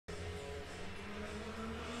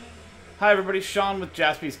Hi everybody, Sean with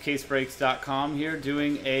JaspysCaseBreaks.com here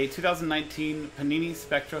doing a 2019 Panini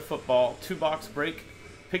Spectra football 2-box break.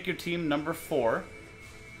 Pick your team number 4.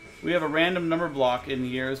 We have a random number block in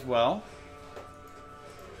here as well.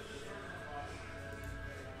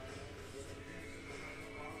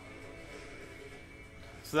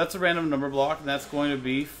 So that's a random number block, and that's going to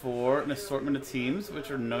be for an assortment of teams,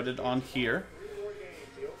 which are noted on here.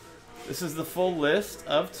 This is the full list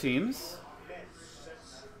of teams.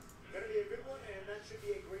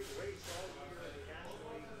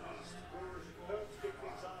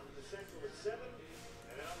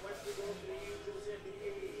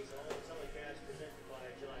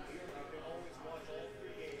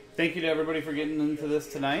 Thank you to everybody for getting into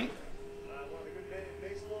this tonight.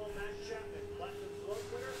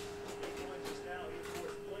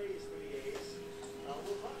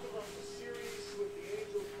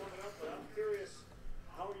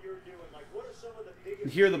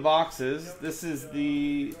 Here are the boxes. This is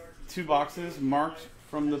the 2 boxes marked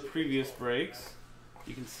from the previous breaks.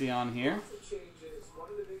 You can see on here.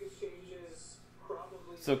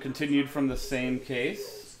 So continued from the same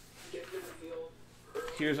case.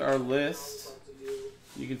 Here's our list.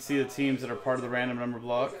 You can see the teams that are part of the random number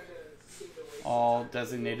block, all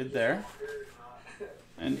designated there.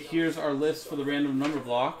 And here's our list for the random number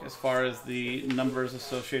block as far as the numbers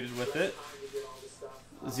associated with it.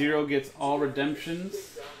 0 gets all redemptions,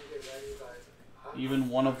 even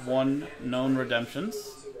 1 of 1 known redemptions.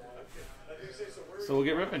 So we'll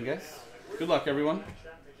get ripping, guys. Good luck, everyone.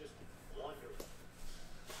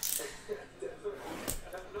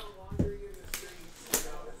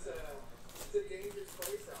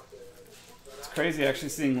 It's crazy actually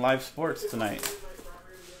seeing live sports tonight.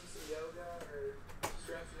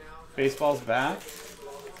 Baseball's back.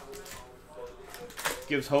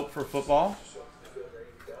 Gives hope for football.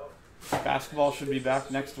 Basketball should be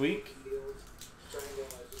back next week.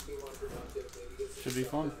 Should be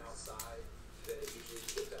fun.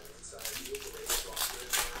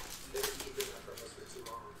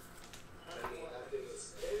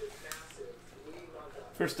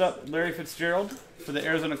 First up, Larry Fitzgerald for the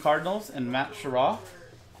Arizona Cardinals and Matt Sherraw.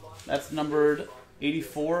 That's numbered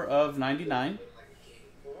 84 of 99.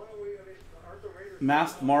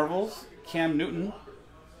 Masked Marvels, Cam Newton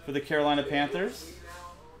for the Carolina Panthers.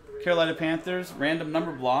 Carolina Panthers, random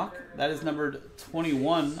number block. That is numbered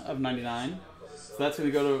 21 of 99. So that's going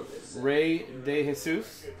to go to Ray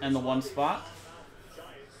DeJesus and the 1 spot.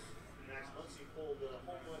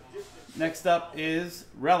 Next up is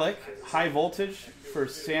Relic, High Voltage for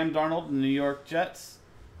Sam Darnold and the New York Jets.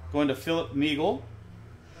 Going to Philip Meagle.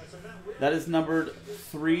 That is numbered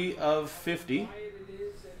 3 of 50.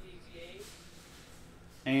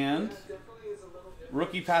 And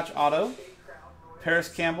Rookie Patch Auto,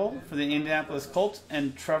 Paris Campbell for the Indianapolis Colts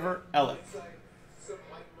and Trevor Elliott.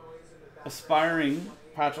 Aspiring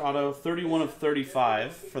Patch Auto, 31 of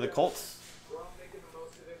 35 for the Colts.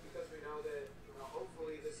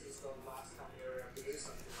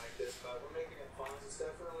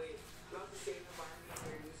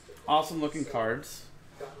 Awesome looking cards.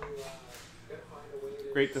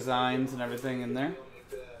 Great designs and everything in there.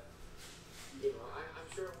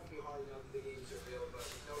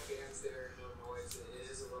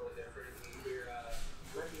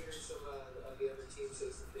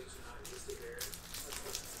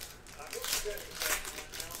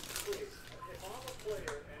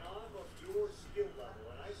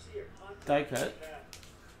 Die cut.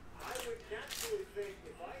 I would naturally think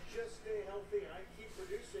if I just stay healthy and I keep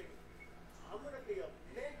producing, I'm going to be a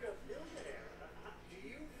mega millionaire. Do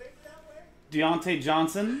you think that way? Deontay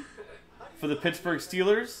Johnson for the Pittsburgh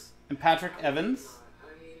Steelers and Patrick Evans.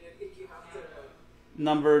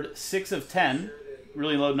 Numbered 6 of 10.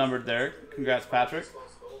 Really low numbered there. Congrats, Patrick.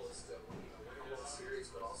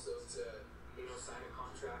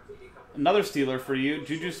 Another Steeler for you,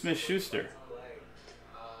 Juju Smith-Schuster.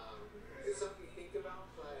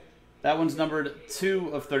 That one's numbered 2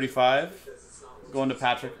 of 35. Going to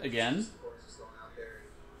Patrick again.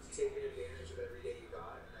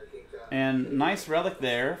 And nice relic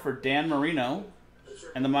there for Dan Marino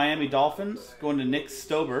and the Miami Dolphins. Going to Nick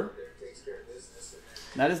Stober.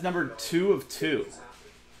 That is numbered 2 of 2.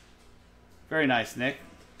 Very nice, Nick.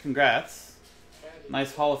 Congrats.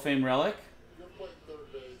 Nice Hall of Fame relic.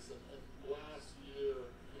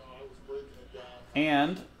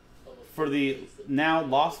 And for the now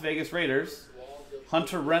Las Vegas Raiders,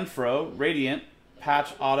 Hunter Renfrow, Radiant,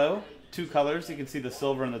 Patch Auto, 2 colors. You can see the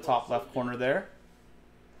silver in the top left corner there.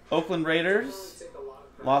 Oakland Raiders,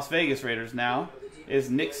 Las Vegas Raiders now, is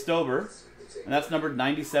Nick Stober, and that's numbered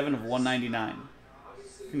 97 of 199.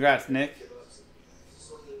 Congrats, Nick.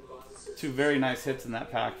 2 very nice hits in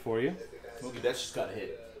that pack for you. Mookie Betts just got a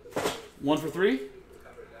hit. 1 for 3.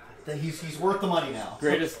 He's worth the money now.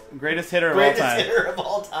 Greatest hitter of all time. Greatest hitter of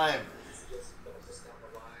all time.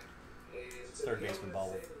 Third baseman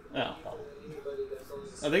bubble. Yeah.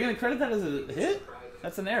 Are they going to credit that as a hit?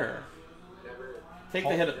 That's an error. Take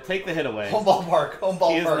the hit away. Home ballpark. Home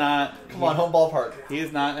ballpark. He is not. Come on, home ballpark. He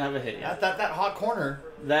does not have a hit yet. That hot corner.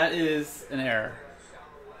 That is an error.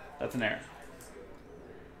 That's an error.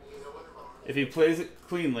 If he plays it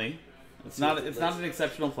cleanly, it's not an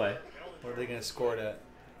exceptional play. What are they going to score it at?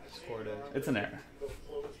 It's an error.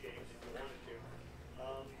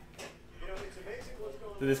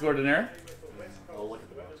 Did they score it an error? Oh, look at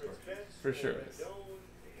the box score. For sure it is.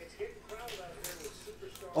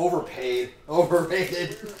 Overpaid.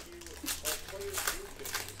 Overrated.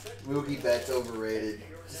 Mookie Betts overrated.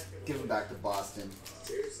 Just give him back to Boston.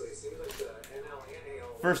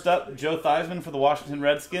 First up, Joe Theismann for the Washington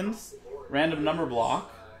Redskins. Random number block.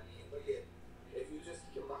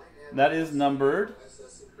 That is numbered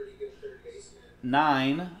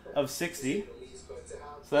 9 of 60.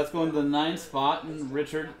 So that's going to the 9 spot in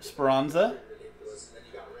Richard Speranza.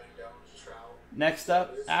 Next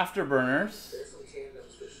up, Afterburners.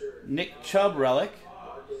 Nick Chubb relic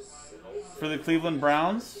for the Cleveland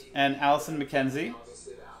Browns and Allison McKenzie.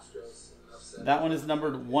 That one is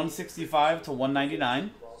numbered 165 to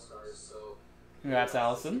 199. Congrats,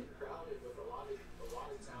 Allison.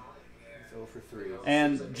 0 for 3.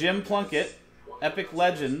 And Jim Plunkett, Epic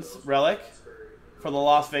Legends relic for the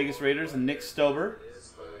Las Vegas Raiders and Nick Stober,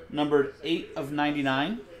 numbered 8 of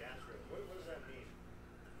 99.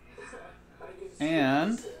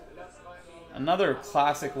 And another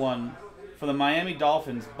classic one for the Miami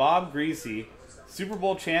Dolphins, Bob Greasy, Super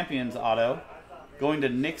Bowl champions auto, going to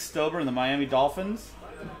Nick Stober and the Miami Dolphins.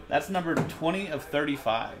 That's numbered 20 of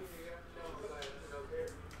 35.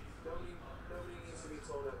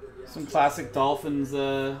 Some classic Dolphins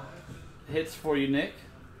hits for you, Nick.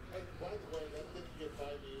 By the way, that didn't get by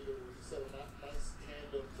me either. It was a set of nice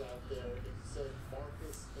tandems out there. It said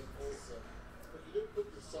Marcus and Olsen. But you didn't put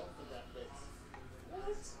yourself in that mix.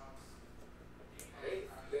 What? Hey,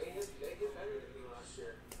 they get better than me last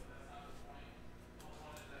year.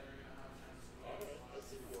 Alright, I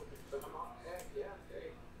see you working. But I'm on, yeah,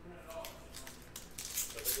 hey.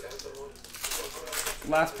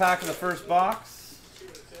 Last pack of the first box.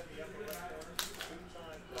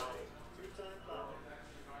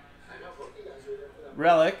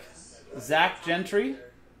 Relic, Zach Gentry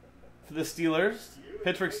for the Steelers.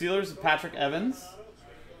 Pittsburgh Steelers, Patrick Evans.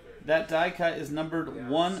 That die cut is numbered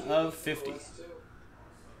 1 of 50.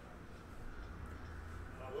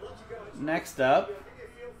 Next up,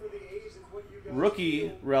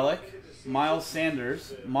 rookie relic, Miles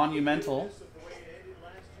Sanders, Monumental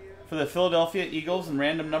for the Philadelphia Eagles and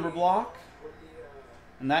random number block.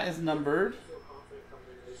 And that is numbered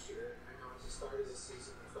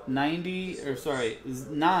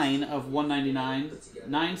 9 of 199.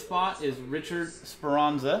 9 spot is Richard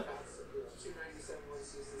Speranza.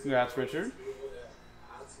 Congrats, Richard.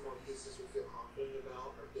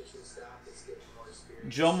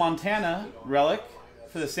 Joe Montana relic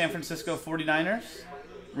for the San Francisco 49ers.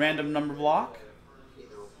 Random number block.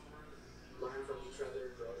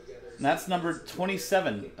 And that's numbered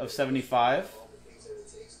 27 of 75.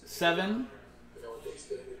 7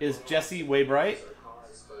 is Jesse Waybright.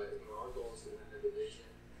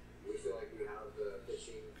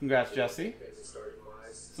 Congrats, Jesse.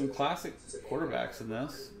 Some classic quarterbacks in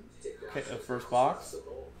this first box.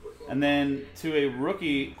 And then to a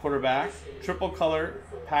rookie quarterback, triple color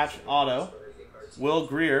patch auto, Will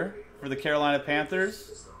Greer for the Carolina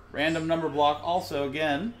Panthers. Random number block also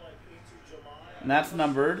again. And that's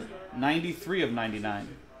numbered 93 of 99.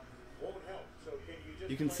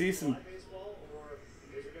 You can see some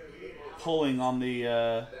pulling on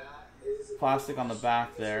the plastic on the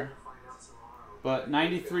back there. But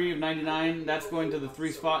 93 of 99, that's going to the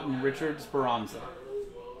 3 spot in Richard Speranza.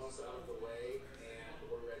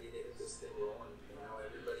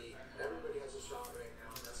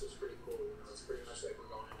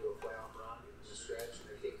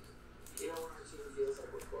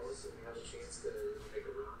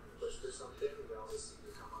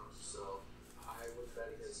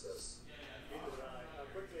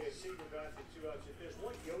 Quickly, a secret back to 2 outs. If there's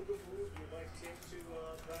one yoga move you'd like Tim to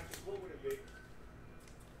practice, what would it be?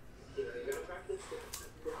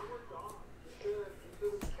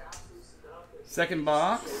 Second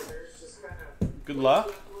box. Good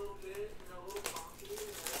luck.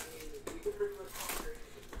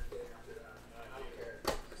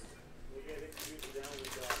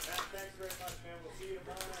 Thanks very much, man. We'll see you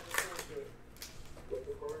tomorrow. I look forward to it.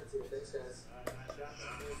 Looking forward to it. Thanks, guys.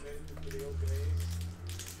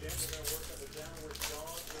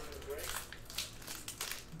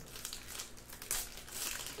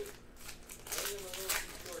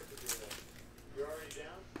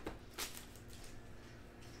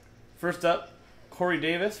 First up, Corey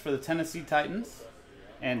Davis for the Tennessee Titans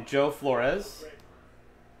and Joe Flores,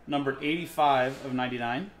 numbered 85 of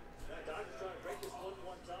 99.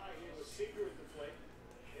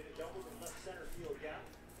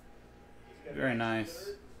 Very nice.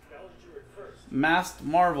 Masked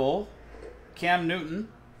Marvel, Cam Newton,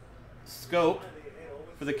 Scope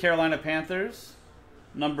for the Carolina Panthers,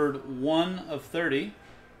 numbered 1 of 30.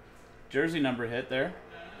 Jersey number hit there.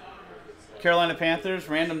 Carolina Panthers,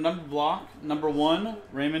 random number block, number 1,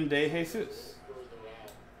 Raymond De Jesus.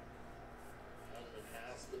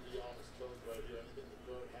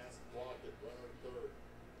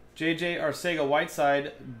 JJ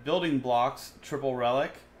Arcega-Whiteside, building blocks, triple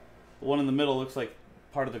relic. The one in the middle looks like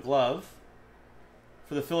part of the glove.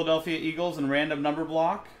 For the Philadelphia Eagles and random number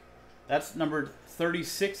block, that's numbered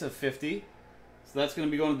 36 of 50. So that's going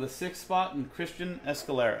to be going to the 6th spot in Christian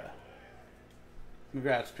Escalera.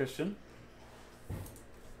 Congrats, Christian.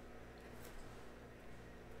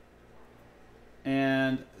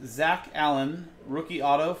 And Zach Allen, rookie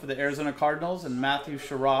auto for the Arizona Cardinals, and Matthew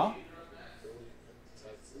Sherraw.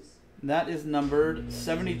 That is numbered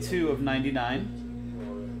 72 of 99.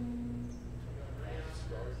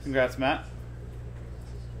 Congrats, Matt.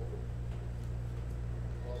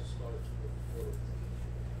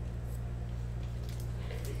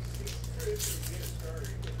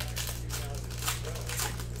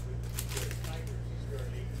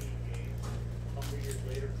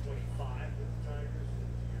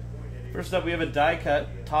 First up, we have a die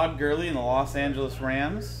cut, Todd Gurley in the Los Angeles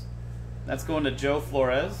Rams. That's going to Joe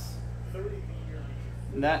Flores.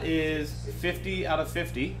 And that is 50 out of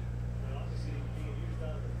 50.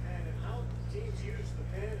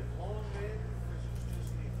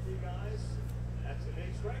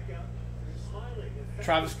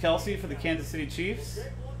 Travis Kelce for the Kansas City Chiefs,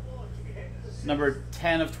 number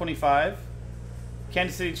 10 of 25.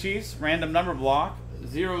 Kansas City Chiefs, random number block,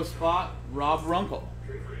 0 spot, Rob Runkle.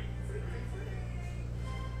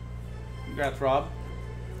 Congrats, Rob.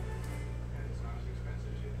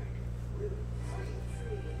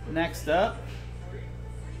 Next up,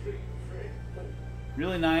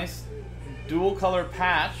 really nice dual color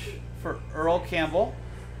patch for Earl Campbell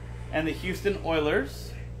and the Houston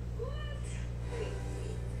Oilers.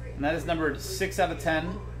 And that is numbered 6 out of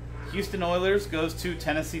 10. Houston Oilers goes to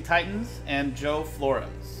Tennessee Titans and Joe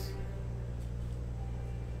Flores.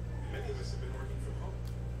 Many of us have been working from home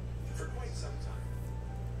for quite some time.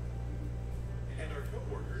 And our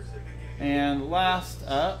coworkers have been getting... And last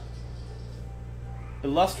up,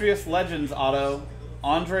 Illustrious Legends auto,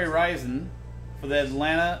 Andre Rison for the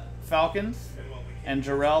Atlanta Falcons and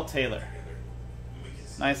Jarrell Taylor.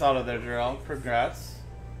 Nice auto there, Jarrell. Congrats.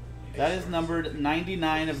 That is numbered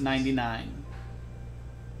 99 of 99.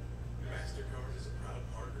 MasterCard is a proud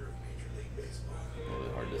partner of Major League Baseball.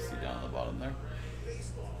 Really hard to see down on the bottom there.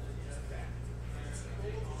 Baseball is back.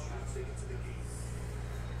 Ticket to the game.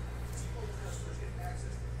 T-Mobile customers get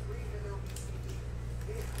access to free MLB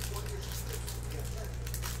TV and 1-year subscription to the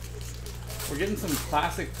Athletic. We're getting some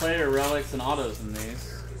classic player relics and autos in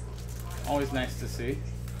these. Always nice to see.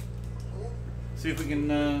 See if we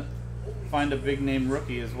can find a big name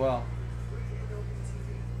rookie as well.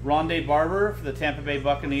 Rondé Barber for the Tampa Bay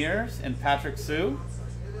Buccaneers and Patrick Sue,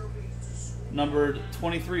 numbered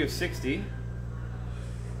 23 of 60.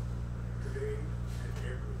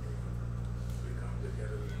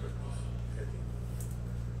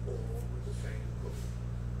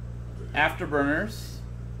 Afterburners,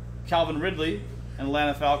 Calvin Ridley and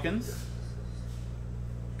Atlanta Falcons,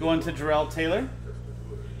 going to Jarrell Taylor,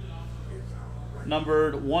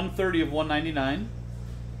 numbered 130 of 199.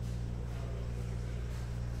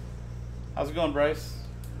 How's it going, Bryce?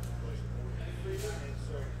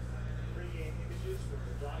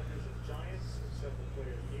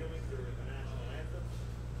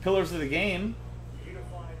 Pillars of the game,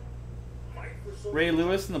 Ray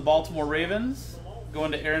Lewis and the Baltimore Ravens,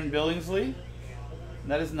 going to Aaron Billingsley.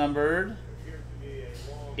 That is numbered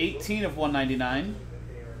 18 of 199.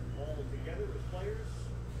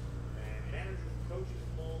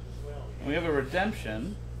 And we have a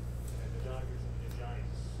redemption.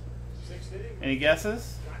 Any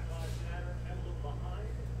guesses?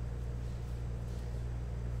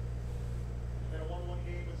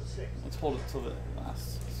 Let's hold it till the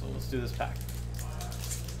last. So let's do this pack.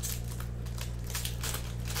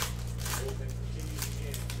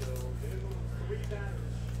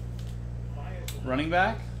 Running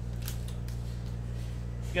back?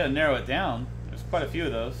 You gotta narrow it down. There's quite a few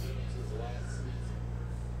of those.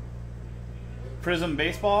 Prism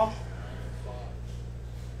Baseball.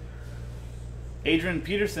 Adrian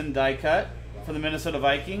Peterson die cut for the Minnesota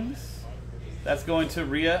Vikings. That's going to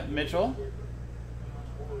Rhea Mitchell.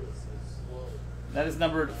 That is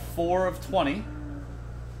numbered 4 of 20.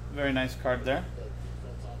 Very nice card there.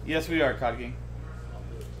 Yes, we are, Cod King.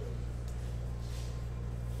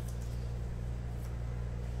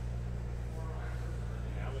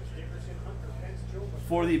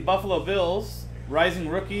 For the Buffalo Bills, Rising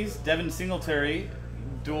Rookies, Devin Singletary,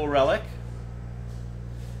 dual relic.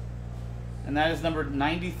 And that is numbered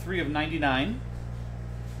 93 of 99.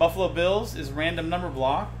 Buffalo Bills is random number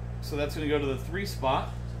block, so that's going to go to the 3 spot.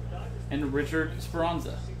 And Richard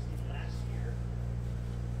Speranza.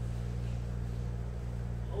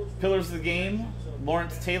 Pillars of the Game,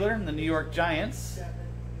 Lawrence Taylor and the New York Giants,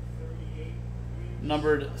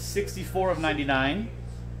 numbered 64 of 99.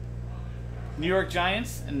 New York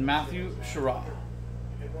Giants and Matthew Sherrod.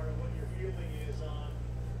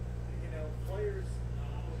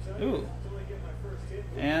 Ooh.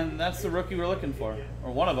 And that's the rookie we're looking for,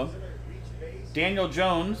 or one of them. Daniel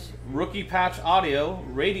Jones, rookie patch audio,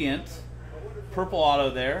 Radiant, purple auto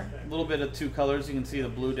there. A little bit of 2 colors. You can see the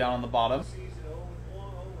blue down on the bottom.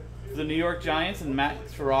 For the New York Giants and Matt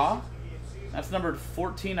Sherrod, that's numbered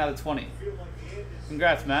 14 out of 20.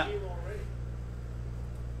 Congrats, Matt.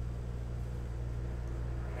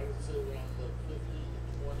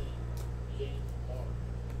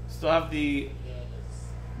 Still have the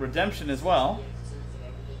redemption as well.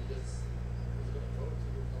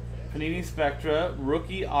 Panini Spectra,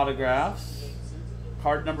 rookie autographs,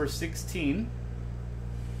 card number 16.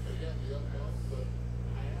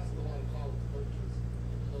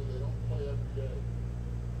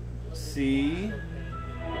 C-H-R-I,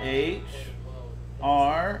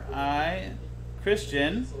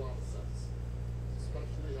 Christian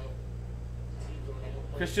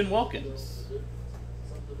Wilkins.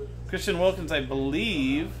 Christian Wilkins, I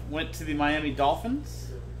believe, went to the Miami Dolphins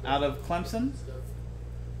out of Clemson.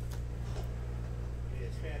 The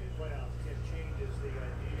expanded playoffs changes the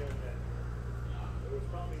idea that there was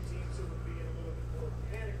probably teams that would be in a little bit more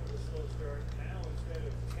panic with a slow start. Now instead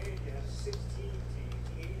of 10, you have 16 teams,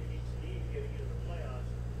 8 in each league getting into the playoffs.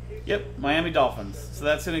 Yep, Miami Dolphins. So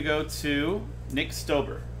that's going to go to Nick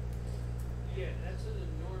Stober. Yeah, that's an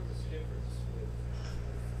enormous difference with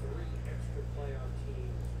 3 extra playoff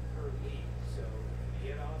teams per league. So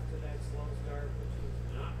get off to that slow start, which is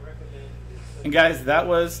not recommended. And guys, that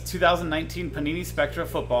was 2019 Panini Spectra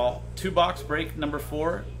Football 2-box break number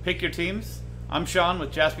 4. Pick your teams. I'm Sean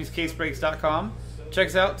with JaspysCaseBreaks.com. Check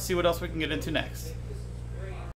us out, see what else we can get into next.